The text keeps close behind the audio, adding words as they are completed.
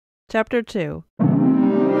Chapter 2.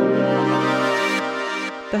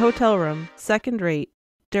 The hotel room, second-rate,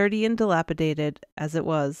 dirty and dilapidated as it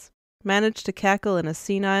was, managed to cackle in a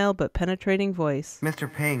senile but penetrating voice. Mr.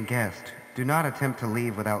 Paying Guest, do not attempt to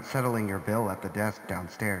leave without settling your bill at the desk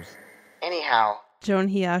downstairs. Anyhow, Joan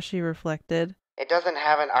Hiyashi reflected. It doesn't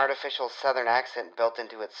have an artificial southern accent built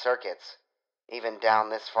into its circuits, even down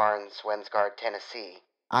this far in Swensgard, Tennessee.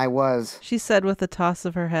 I was She said with a toss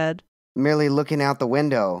of her head. merely looking out the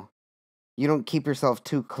window. You don't keep yourself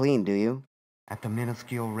too clean, do you? At the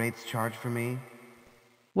minuscule rates charged for me?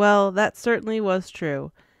 Well, that certainly was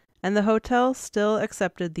true, and the hotel still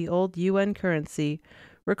accepted the old UN currency,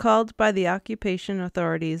 recalled by the occupation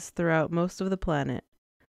authorities throughout most of the planet.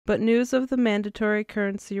 But news of the mandatory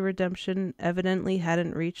currency redemption evidently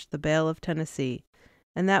hadn't reached the Bale of Tennessee,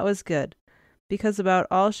 and that was good, because about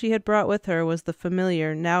all she had brought with her was the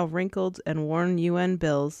familiar, now wrinkled and worn UN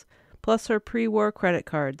bills, plus her pre-war credit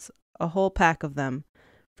cards, a whole pack of them,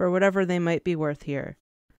 for whatever they might be worth here.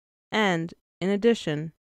 And, in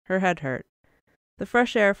addition, her head hurt. The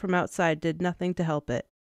fresh air from outside did nothing to help it.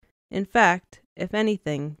 In fact, if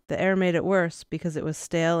anything, the air made it worse because it was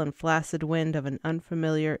stale and flaccid wind of an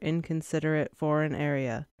unfamiliar, inconsiderate foreign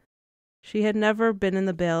area. She had never been in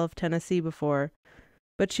the Bale of Tennessee before,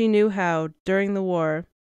 but she knew how, during the war,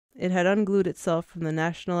 it had unglued itself from the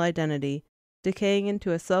national identity, decaying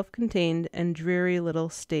into a self-contained and dreary little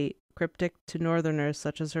state cryptic to northerners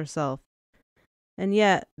such as herself. And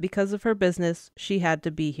yet, because of her business, she had to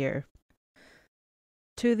be here.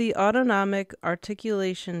 To the autonomic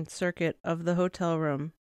articulation circuit of the hotel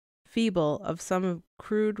room, feeble of some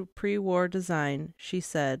crude pre-war design, she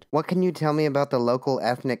said, What can you tell me about the local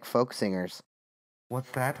ethnic folk singers? What's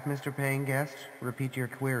that, Mr. Paying Guest? Repeat your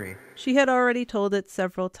query. She had already told it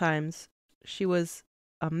several times. She was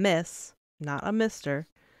a miss, not a mister,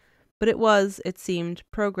 but it was, it seemed,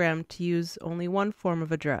 programmed to use only one form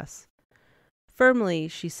of address. Firmly,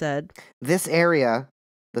 she said, This area,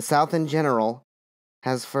 the South in general,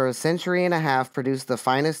 has for a century and a half produced the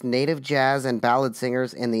finest native jazz and ballad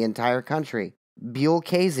singers in the entire country. Buell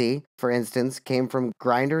Casey, for instance, came from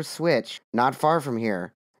Grinder's Switch, not far from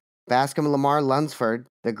here. Bascom Lamar Lunsford,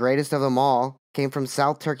 the greatest of them all, came from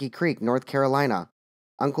South Turkey Creek, North Carolina.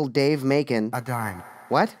 Uncle Dave Macon... A dime.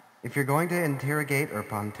 What? If you're going to interrogate or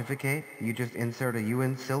pontificate, you just insert a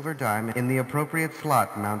UN silver dime in the appropriate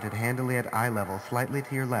slot mounted handily at eye level slightly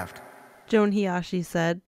to your left. Joan Hiyashi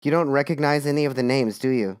said. You don't recognize any of the names, do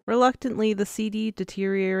you? Reluctantly, the seedy,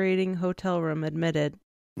 deteriorating hotel room admitted.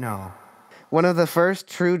 No. One of the first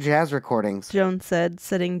true jazz recordings, Joan said,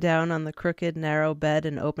 sitting down on the crooked, narrow bed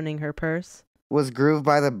and opening her purse, was grooved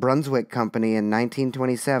by the Brunswick Company in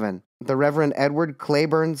 1927. The Reverend Edward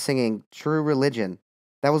Claiborne singing True Religion.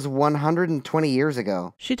 That was 120 years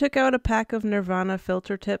ago. She took out a pack of Nirvana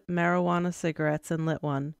filter-tip marijuana cigarettes and lit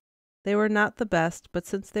one. They were not the best, but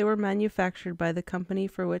since they were manufactured by the company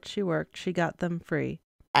for which she worked, she got them free.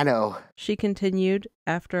 I know. She continued,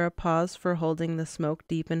 after a pause for holding the smoke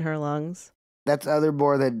deep in her lungs. That's other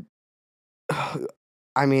more than...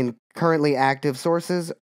 currently active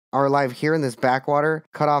sources are alive here in this backwater,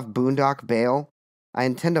 cut-off boondock Bale. I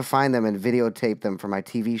intend to find them and videotape them for my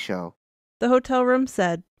TV show. The hotel room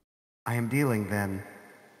said, I am dealing, then,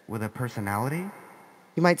 with a personality?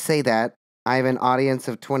 You might say that. I have an audience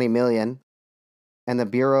of 20 million, and the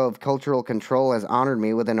Bureau of Cultural Control has honored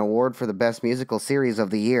me with an award for the best musical series of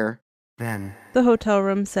the year. Then, the hotel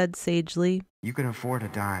room said sagely, you can afford a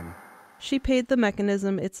dime. She paid the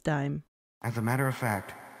mechanism its dime. As a matter of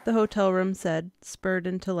fact, the hotel room said, spurred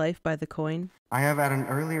into life by the coin, I have at an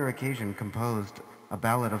earlier occasion composed a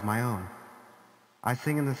ballad of my own. I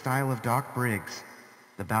sing in the style of Doc Briggs.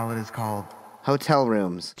 The ballad is called Hotel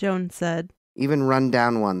Rooms, Joan said. Even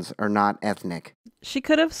run-down ones are not ethnic. She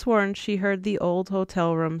could have sworn she heard the old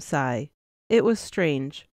hotel room sigh. It was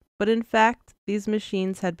strange, but in fact, these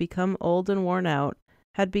machines had become old and worn out,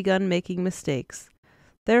 had begun making mistakes.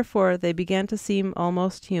 Therefore, they began to seem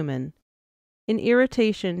almost human. In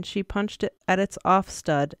irritation, she punched it at its off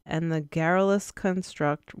stud, and the garrulous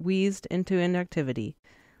construct wheezed into inactivity,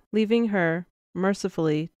 leaving her,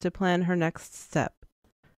 mercifully, to plan her next step.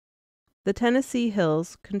 The Tennessee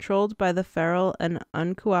hills, controlled by the feral and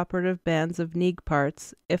uncooperative bands of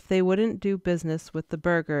Neagparts, if they wouldn't do business with the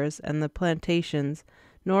burghers and the plantations,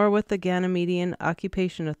 nor with the Ganymedean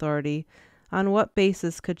Occupation Authority, on what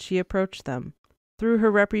basis could she approach them? Through her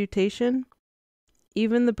reputation?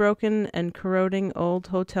 Even the broken and corroding old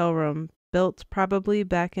hotel room, built probably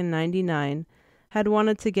back in '99, had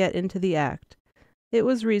wanted to get into the act. It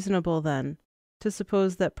was reasonable, then, to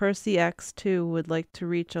suppose that Percy X, too, would like to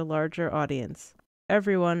reach a larger audience.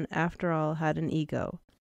 Everyone, after all, had an ego.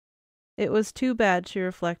 It was too bad, she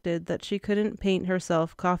reflected, that she couldn't paint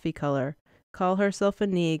herself coffee color, call herself a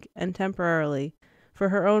neeg, and temporarily, for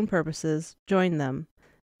her own purposes, join them.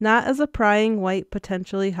 Not as a prying white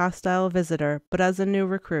potentially hostile visitor, but as a new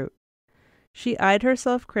recruit. She eyed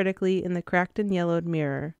herself critically in the cracked and yellowed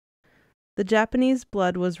mirror. The Japanese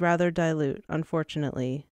blood was rather dilute,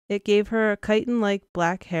 unfortunately. It gave her a chitin-like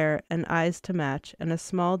black hair and eyes to match, and a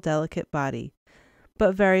small, delicate body,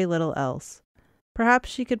 but very little else. Perhaps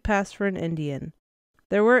she could pass for an Indian.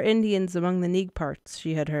 There were Indians among the Neeg parts,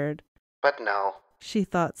 she had heard. But no, She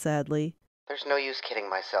thought sadly. there's no use kidding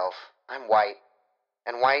myself. I'm white.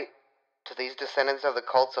 And white, to these descendants of the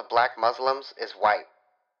cults of black Muslims, is white.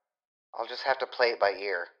 I'll just have to play it by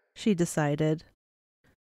ear. She decided.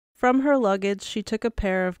 From her luggage, she took a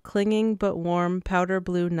pair of clinging but warm powder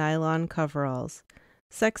blue nylon coveralls,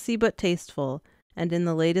 sexy but tasteful, and in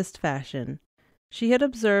the latest fashion. She had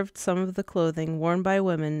observed some of the clothing worn by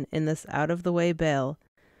women in this out-of-the-way bale,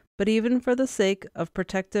 but even for the sake of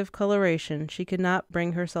protective coloration, she could not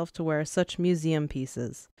bring herself to wear such museum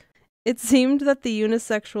pieces. It seemed that the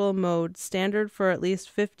unisexual mode, standard for at least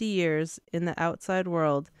 50 years in the outside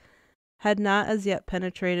world, had not as yet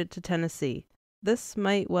penetrated to Tennessee. This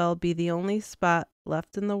might well be the only spot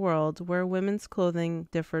left in the world where women's clothing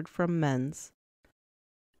differed from men's.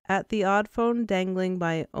 At the odd phone dangling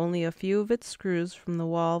by only a few of its screws from the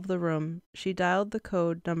wall of the room, she dialed the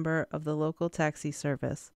code number of the local taxi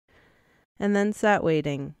service, and then sat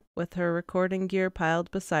waiting, with her recording gear piled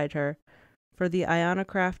beside her, for the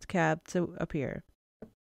Ionocraft cab to appear.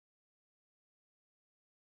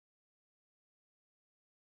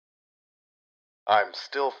 I'm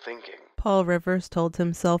still thinking. Paul Rivers told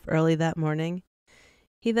himself early that morning.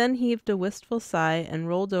 He then heaved a wistful sigh and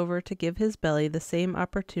rolled over to give his belly the same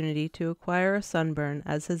opportunity to acquire a sunburn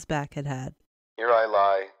as his back had had. Here I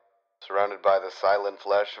lie, surrounded by the silent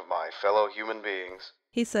flesh of my fellow human beings,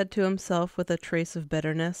 He said to himself with a trace of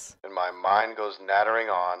bitterness. and my mind goes nattering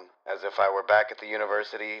on, as if I were back at the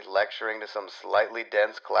university lecturing to some slightly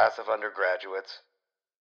dense class of undergraduates.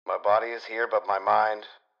 My body is here, but my mind,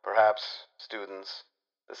 perhaps, students,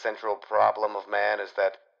 the central problem of man is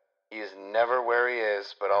that he is never where he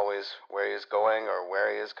is, but always where he is going or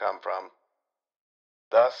where he has come from.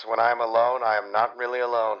 Thus, when I am alone, I am not really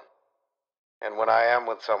alone. And when I am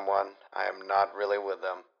with someone, I am not really with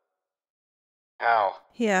them. How,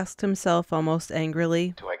 He asked himself almost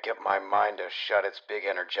angrily. do I get my mind to shut its big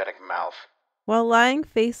energetic mouth? While lying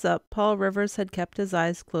face up, Paul Rivers had kept his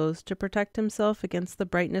eyes closed to protect himself against the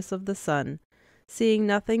brightness of the sun, seeing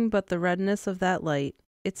nothing but the redness of that light,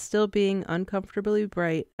 it still being uncomfortably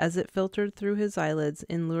bright as it filtered through his eyelids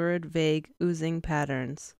in lurid, vague, oozing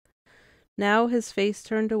patterns. Now, his face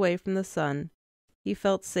turned away from the sun, he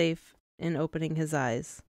felt safe in opening his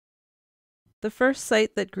eyes. The first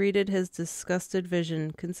sight that greeted his disgusted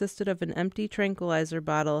vision consisted of an empty tranquilizer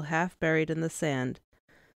bottle half buried in the sand.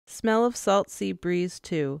 Smell of salt sea breeze,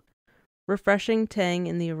 too. Refreshing tang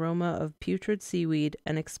in the aroma of putrid seaweed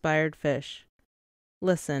and expired fish.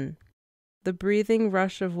 Listen. The breathing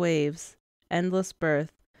rush of waves, endless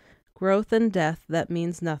birth, growth and death that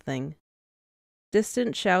means nothing.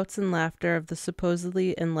 Distant shouts and laughter of the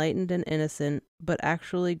supposedly enlightened and innocent, but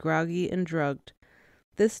actually groggy and drugged.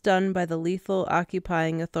 This done by the lethal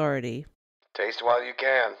occupying authority. Taste while you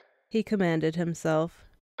can. He commanded himself.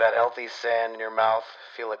 That healthy sand in your mouth,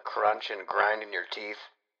 feel it crunch and grind in your teeth.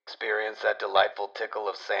 Experience that delightful tickle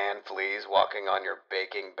of sand fleas walking on your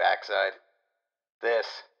baking backside.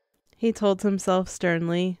 This He told himself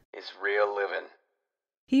sternly. is real living.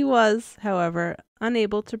 He was, however,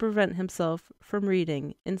 unable to prevent himself from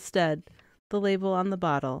reading, instead, the label on the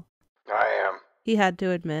bottle. I am. He had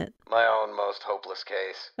to admit. My own most hopeless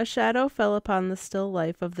case. A shadow fell upon the still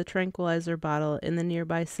life of the tranquilizer bottle in the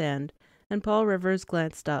nearby sand, and Paul Rivers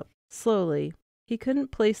glanced up, slowly. He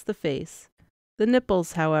couldn't place the face. The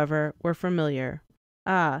nipples, however, were familiar.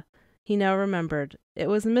 Ah, he now remembered. It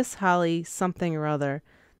was Miss Holly something or other,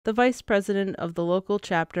 the vice president of the local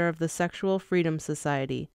chapter of the Sexual Freedom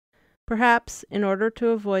Society. Perhaps, in order to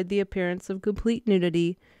avoid the appearance of complete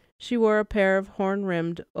nudity, she wore a pair of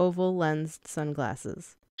horn-rimmed, oval-lensed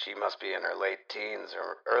sunglasses. She must be in her late teens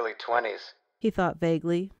or early 20s. He thought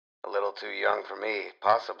vaguely. A little too young for me,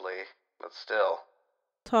 possibly, but still.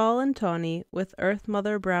 Tall and tawny, with earth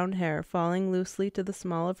mother brown hair falling loosely to the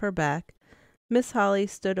small of her back, Miss Holly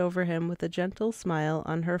stood over him with a gentle smile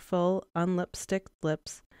on her full, unlipsticked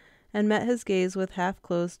lips, and met his gaze with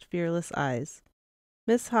half-closed, fearless eyes.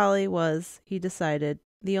 Miss Holly was, he decided,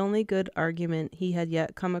 the only good argument he had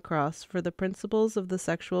yet come across for the principles of the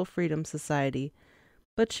Sexual Freedom Society,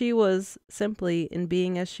 but she was, simply in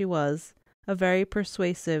being as she was, a very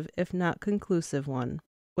persuasive, if not conclusive one.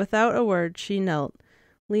 Without a word, she knelt,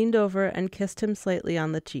 leaned over, and kissed him slightly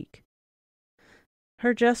on the cheek.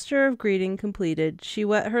 Her gesture of greeting completed, she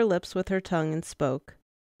wet her lips with her tongue and spoke.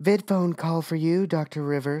 Vidphone call for you, Dr.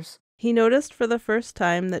 Rivers. He noticed for the first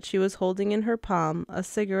time that she was holding in her palm a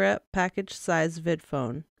cigarette package-sized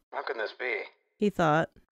vidphone. How can this be? He thought.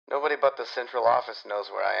 Nobody but the central office knows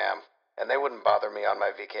where I am, and they wouldn't bother me on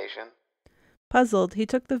my vacation. Puzzled, he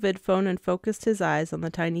took the vidphone and focused his eyes on the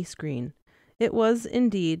tiny screen. It was,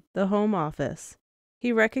 indeed, the home office.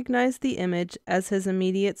 He recognized the image as his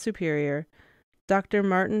immediate superior, Dr.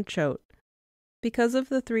 Martin Choate. Because of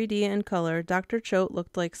the 3D and color, Dr. Choate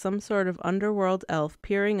looked like some sort of underworld elf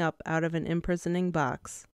peering up out of an imprisoning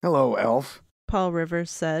box. Hello, elf. Paul Rivers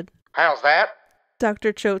said. How's that?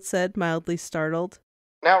 Dr. Choate said, mildly startled.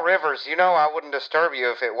 Now, Rivers, you know I wouldn't disturb you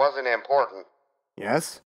if it wasn't important.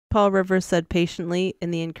 Yes? Paul Rivers said patiently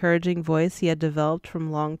in the encouraging voice he had developed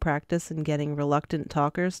from long practice in getting reluctant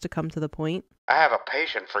talkers to come to the point. I have a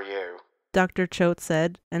patient for you. Dr. Choate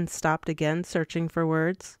said, and stopped again, searching for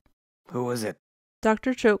words. Who is it?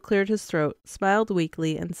 Dr. Choate cleared his throat, smiled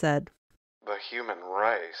weakly, and said, The human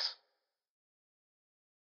race.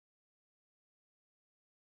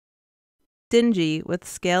 Dingy, with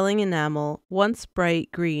scaling enamel, once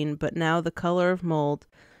bright green but now the color of mold,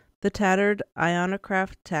 the tattered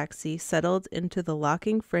Ionocraft taxi settled into the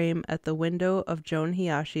locking frame at the window of Joan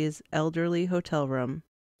Hiyashi's elderly hotel room.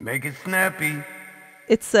 Make it snappy.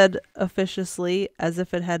 It said officiously, as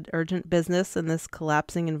if it had urgent business in this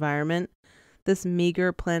collapsing environment, this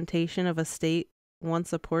meager plantation of a state,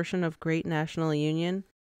 once a portion of great national union.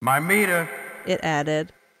 My meter. It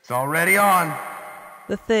added. It's already on.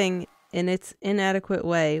 The thing, in its inadequate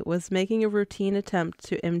way, was making a routine attempt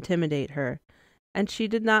to intimidate her, and she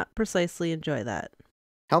did not precisely enjoy that.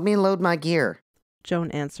 Help me load my gear.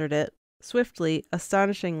 Joan answered it. Swiftly,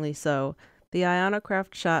 astonishingly so, the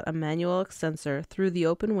Ionocraft shot a manual extensor through the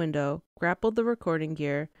open window, grappled the recording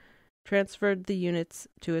gear, transferred the units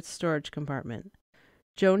to its storage compartment.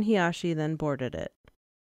 Joan Hiyashi then boarded it.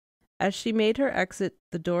 As she made her exit,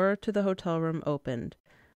 the door to the hotel room opened.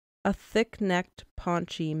 A thick-necked,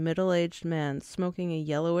 paunchy, middle-aged man smoking a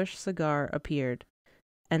yellowish cigar appeared,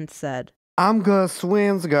 and said, I'm Gus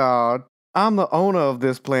Swinsgard. I'm the owner of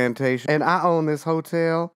this plantation, and I own this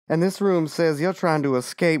hotel, and this room says you're trying to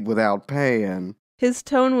escape without paying. His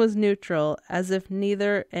tone was neutral, as if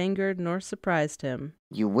neither angered nor surprised him.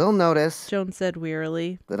 You will notice, Joan said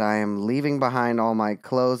wearily, that I am leaving behind all my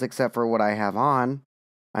clothes except for what I have on.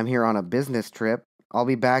 I'm here on a business trip. I'll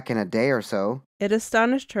be back in a day or so. It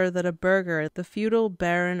astonished her that a burgher, the feudal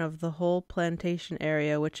baron of the whole plantation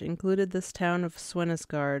area which included this town of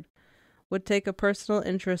Swinesgard, would take a personal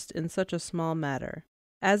interest in such a small matter.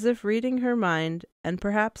 As if reading her mind, and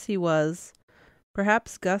perhaps he was,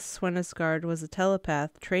 perhaps Gus Swinesgard was a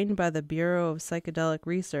telepath trained by the Bureau of Psychedelic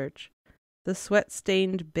Research, the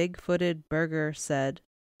sweat-stained, big-footed burgher said,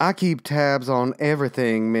 I keep tabs on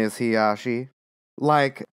everything, Miss Hiyashi.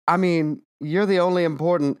 You're the only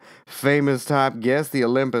important, famous type guest the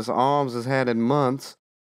Olympus Arms has had in months,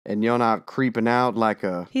 and you're not creeping out like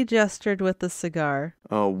He gestured with the cigar.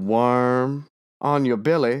 A worm on your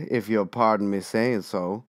belly, if you'll pardon me saying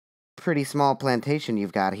so. Pretty small plantation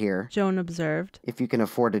you've got here, Joan observed. if you can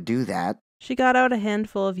afford to do that. She got out a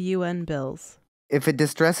handful of UN bills. If it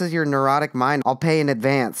distresses your neurotic mind, I'll pay in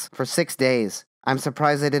advance for 6 days. I'm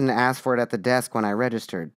surprised they didn't ask for it at the desk when I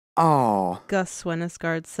registered. Oh, Gus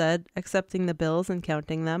Swinesgard said, accepting the bills and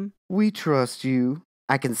counting them. we trust you.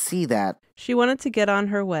 I can see that. She wanted to get on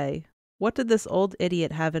her way. What did this old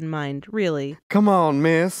idiot have in mind, really? Come on,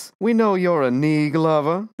 miss. We know you're a Neeg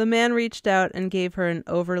lover. The man reached out and gave her an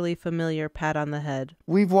overly familiar pat on the head.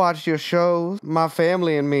 We've watched your shows, my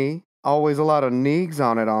family and me. Always a lot of Neegs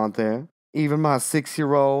on it, aren't there? Even my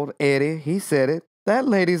 6-year-old, Eddie, he said it. That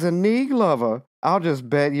lady's a Neeg lover. I'll just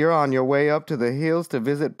bet you're on your way up to the hills to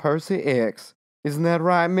visit Percy X. Isn't that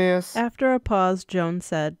right, miss? After a pause, Joan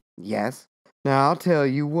said, Yes. Now, I'll tell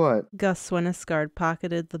you what. Gus Swinesgard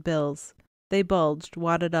pocketed the bills. They bulged,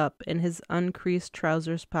 wadded up, in his uncreased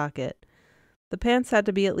trousers pocket. The pants had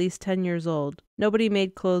to be at least 10 years old. Nobody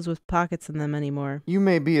made clothes with pockets in them anymore. You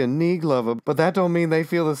may be a Neeg lover, but that don't mean they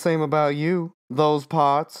feel the same about you. Those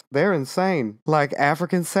parts, they're insane. Like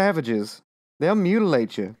African savages. They'll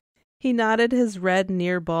mutilate you. He nodded his red,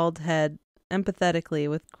 near-bald head, empathetically,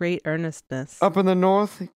 with great earnestness. Up in the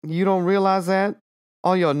north, you don't realize that?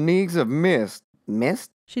 All your Neegs have missed. Missed?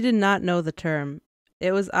 She did not know the term.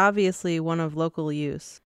 It was obviously one of local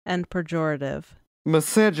use, and pejorative.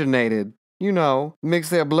 Miscegenated. You know, mix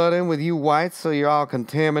their blood in with you whites so you're all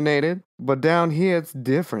contaminated. But down here it's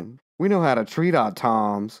different. We know how to treat our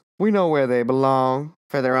toms. We know where they belong.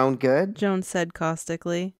 For their own good? Joan said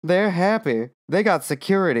caustically. They're happy. They got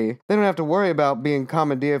security. They don't have to worry about being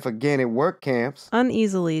commandeered for Ganymede work camps.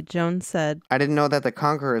 Uneasily, Joan said, I didn't know that the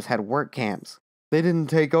Conquerors had work camps. They didn't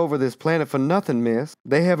take over this planet for nothing, miss.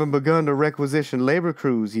 They haven't begun to requisition labor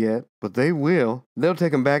crews yet, but they will. They'll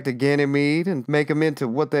take 'em back to Ganymede and make 'em into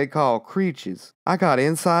what they call creatures. I got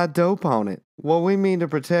inside dope on it. What we mean to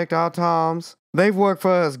protect our toms, they've worked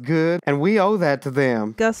for us good, and we owe that to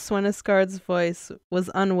them. Gus Swenisgard's voice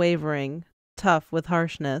was unwavering, tough with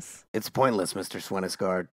harshness. It's pointless, Mr.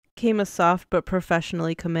 Swenisgard. Came a soft but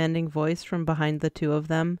professionally commanding voice from behind the two of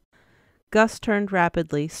them. Gus turned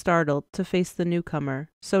rapidly, startled, to face the newcomer.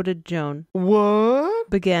 So did Joan. What?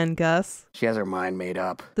 Began Gus. She has her mind made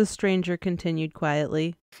up. The stranger continued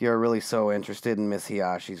quietly. If you're really so interested in Miss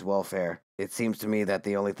Hiyashi's welfare, it seems to me that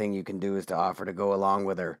the only thing you can do is to offer to go along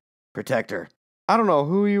with her. Protect her. I don't know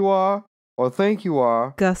who you are or think you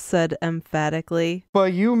are, Gus said emphatically.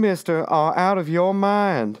 but you, mister, are out of your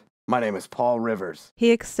mind. My name is Paul Rivers.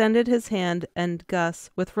 He extended his hand and Gus,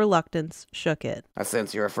 with reluctance, shook it. I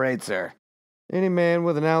sense you're afraid, sir. Any man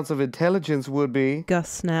with an ounce of intelligence would be. Gus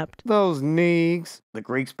snapped. Those neegs. The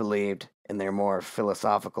Greeks believed, in their more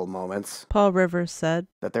philosophical moments, Paul Rivers said.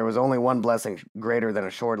 that there was only one blessing greater than a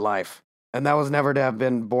short life, and that was never to have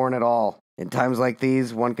been born at all. In times like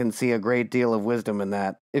these, one can see a great deal of wisdom in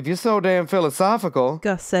that. If you're so damn philosophical,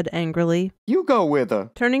 Gus said angrily. you go with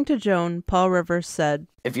her. Turning to Joan, Paul Rivers said.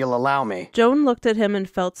 If you'll allow me. Joan looked at him and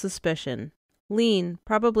felt suspicion. Lean,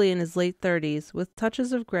 probably in his late 30s, with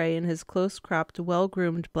touches of gray in his close-cropped,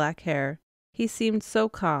 well-groomed black hair. He seemed so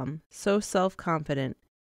calm, so self-confident.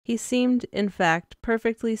 He seemed, in fact,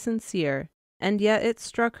 perfectly sincere, and yet it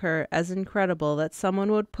struck her as incredible that someone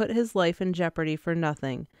would put his life in jeopardy for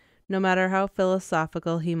nothing, no matter how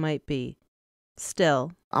philosophical he might be.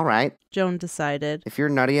 Still, All right. Joan decided, If you're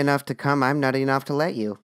nutty enough to come, I'm nutty enough to let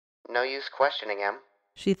you. No use questioning him.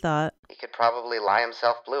 she thought. He could probably lie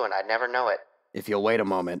himself blue and I'd never know it. If you'll wait a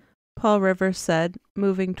moment, Paul Rivers said,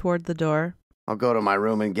 moving toward the door. I'll go to my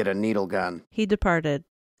room and get a needle gun. He departed,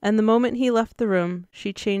 and the moment he left the room,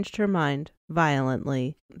 she changed her mind,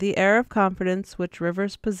 violently. The air of confidence which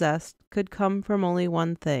Rivers possessed could come from only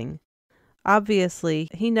one thing. Obviously,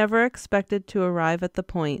 he never expected to arrive at the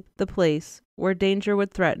point, the place, where danger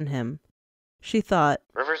would threaten him. She thought,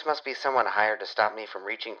 Rivers must be someone hired to stop me from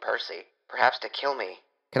reaching Percy. Perhaps to kill me.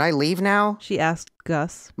 Can I leave now? she asked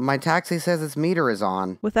Gus. My taxi says its meter is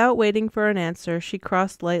on. Without waiting for an answer, she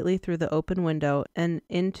crossed lightly through the open window and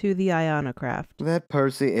into the ionocraft. That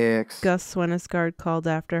Percy X Gus Swenisgard called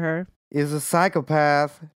after her. is a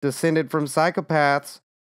psychopath, descended from psychopaths,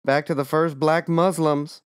 back to the first black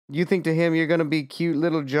Muslims. You think to him you're gonna be cute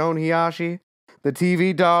little Joan Hiyashi, the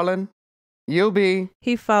TV darling? You'll be.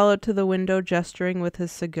 He followed to the window, gesturing with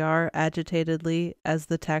his cigar agitatedly as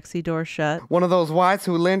the taxi door shut. One of those whites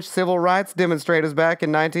who lynched civil rights demonstrators back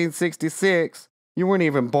in 1966. You weren't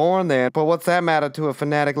even born then, but what's that matter to a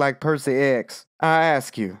fanatic like Percy X? I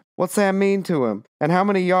ask you, what's that mean to him? And how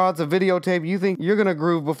many yards of videotape you think you're gonna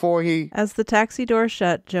groove before he... As the taxi door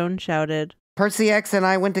shut, Joan shouted, Percy X and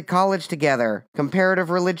I went to college together. Comparative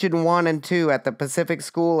Religion 1 and 2 at the Pacific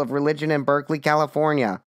School of Religion in Berkeley,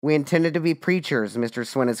 California. We intended to be preachers, Mr.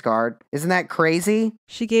 Swenisgard. Isn't that crazy?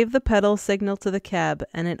 She gave the pedal signal to the cab,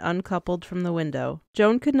 and it uncoupled from the window.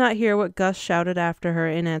 Joan could not hear what Gus shouted after her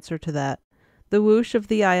in answer to that. The whoosh of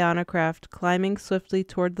the ionocraft climbing swiftly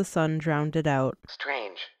toward the sun drowned it out.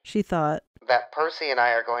 Strange. She thought, That Percy and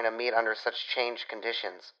I are going to meet under such changed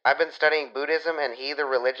conditions. I've been studying Buddhism and he the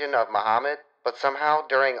religion of Muhammad, but somehow,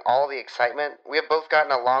 during all the excitement, we have both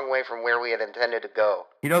gotten a long way from where we had intended to go.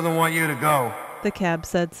 He doesn't want you to go. the cab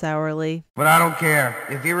said sourly. But I don't care.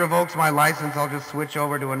 If he revokes my license, I'll just switch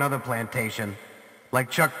over to another plantation. Like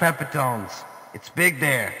Chuck Pepitone's. It's big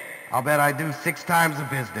there. I'll bet I do 6 times the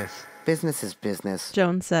business. Business is business.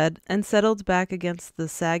 Joan said, and settled back against the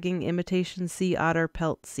sagging imitation sea otter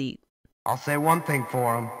pelt seat. I'll say one thing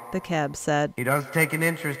for him. The cab said, He does take an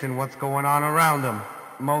interest in what's going on around him.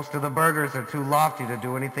 Most of the burgers are too lofty to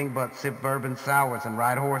do anything but sip bourbon sours and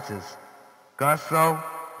ride horses. Gus, though,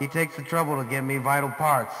 he takes the trouble to get me vital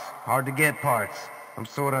parts. Hard to get parts. I'm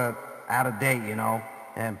sorta out of date, you know.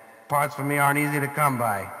 And parts for me aren't easy to come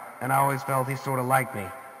by. And I always felt he sorta liked me.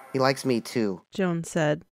 He likes me too, Joan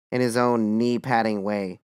said. in his own knee-patting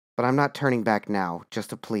way. But I'm not turning back now, just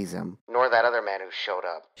to please him. Nor that other man who showed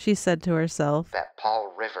up. She said to herself. That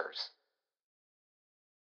Paul Rivers.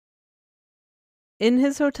 In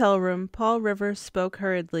his hotel room, Paul Rivers spoke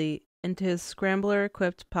hurriedly into his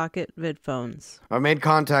scrambler-equipped pocket vidphones. I made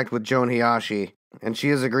contact with Joan Hiyashi, and she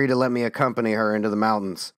has agreed to let me accompany her into the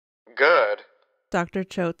mountains. Good. Dr.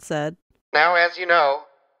 Choate said. Now, as you know,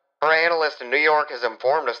 our analyst in New York has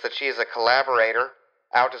informed us that she is a collaborator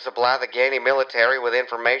out to supply the Ganymede military with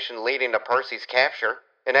information leading to Percy's capture.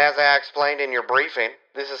 And as I explained in your briefing,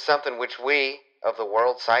 this is something which we, of the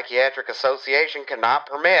World Psychiatric Association, cannot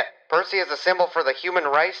permit. Percy is a symbol for the human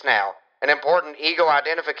race now, an important ego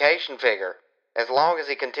identification figure. As long as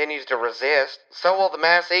he continues to resist, so will the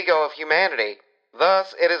mass ego of humanity.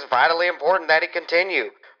 Thus, it is vitally important that he continue,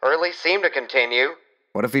 or at least seem to continue.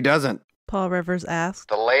 What if he doesn't? Paul Rivers asked.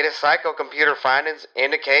 The latest psychocomputer findings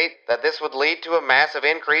indicate that this would lead to a massive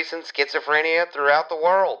increase in schizophrenia throughout the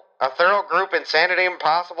world. A thorough group insanity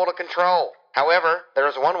impossible to control. However, there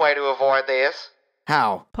is one way to avoid this.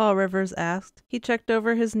 How? Paul Rivers asked. He checked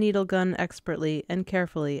over his needle gun expertly and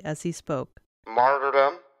carefully as he spoke.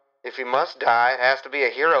 Martyrdom. If he must die, it has to be a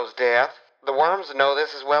hero's death. The worms know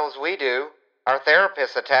this as well as we do. Our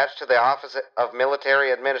therapist attached to the office of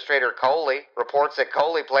Military Administrator Coley reports that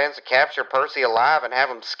Coley plans to capture Percy alive and have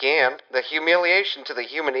him skinned. The humiliation to the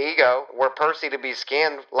human ego, were Percy to be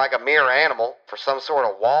skinned like a mere animal for some sort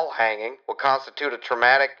of wall hanging, will constitute a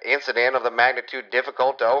traumatic incident of the magnitude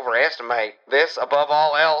difficult to overestimate. This, above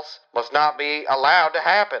all else, must not be allowed to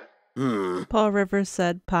happen. Paul Rivers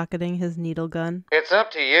said, pocketing his needle gun. It's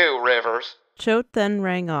up to you, Rivers. Choate then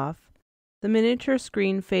rang off. The miniature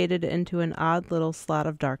screen faded into an odd little slot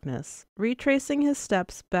of darkness. Retracing his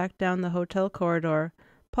steps back down the hotel corridor,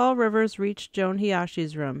 Paul Rivers reached Joan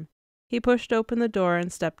Hiyashi's room. He pushed open the door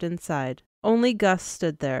and stepped inside. Only Gus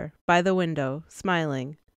stood there, by the window,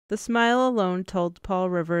 smiling. The smile alone told Paul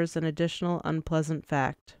Rivers an additional unpleasant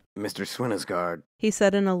fact. Mr. Swinesgard, He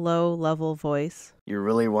said in a low, level voice. you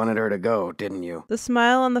really wanted her to go, didn't you? The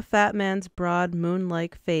smile on the fat man's broad,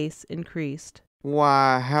 moon-like face increased.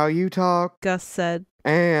 Why, how you talk? Gus said.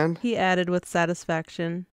 And He added with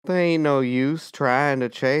satisfaction. there ain't no use trying to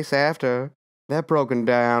chase after her. That broken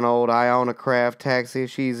down old Iona Craft taxi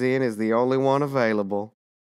she's in is the only one available.